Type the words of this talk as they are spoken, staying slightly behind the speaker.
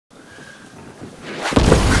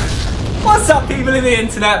up, people in the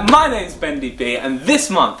internet? My name's BenDB, and this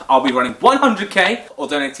month I'll be running 100k or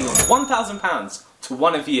donating £1,000 to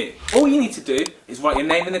one of you. All you need to do is write your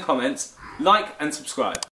name in the comments, like and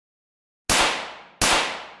subscribe.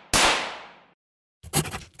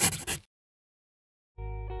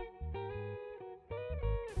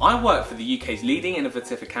 I work for the UK's leading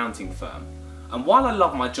innovative accounting firm, and while I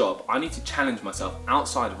love my job, I need to challenge myself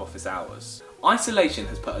outside of office hours. Isolation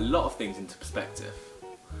has put a lot of things into perspective,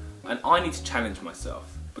 and I need to challenge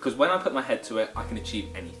myself, because when I put my head to it, I can achieve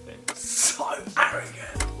anything. So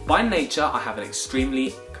arrogant! By nature, I have an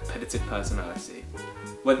extremely competitive personality.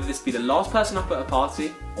 Whether this be the last person up at a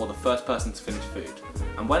party, or the first person to finish food.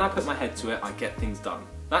 And when I put my head to it, I get things done.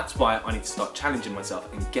 That's why I need to start challenging myself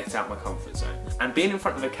and get out my comfort zone. And being in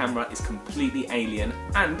front of a camera is completely alien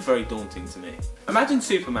and very daunting to me. Imagine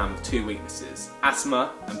Superman with two weaknesses,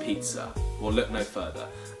 asthma and pizza. Well, look no further.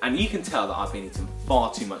 And you can tell that I've been eating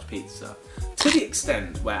far too much pizza. To the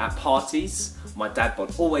extent where at parties, my dad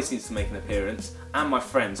bod always needs to make an appearance and my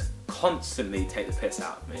friends constantly take the piss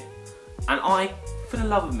out of me. And I, for the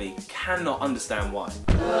love of me, cannot understand why.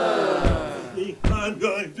 I'm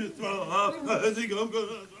going to throw up. I think I'm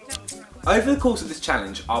gonna throw up. Over the course of this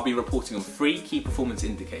challenge, I'll be reporting on 3 key performance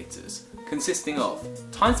indicators, consisting of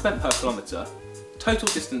time spent per kilometre, total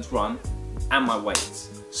distance run, and my weight.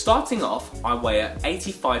 Starting off, I weigh at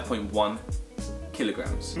 85.1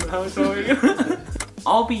 kilograms.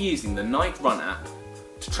 I'll be using the Nike Run app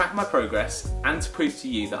to track my progress and to prove to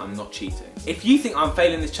you that I'm not cheating. If you think I'm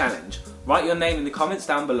failing this challenge, write your name in the comments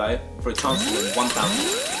down below for a chance to win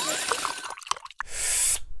 1,000.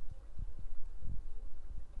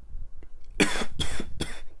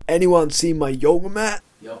 Anyone see my yoga mat?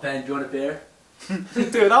 Yo, Ben, do you want a beer?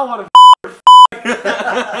 Dude, I want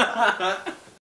to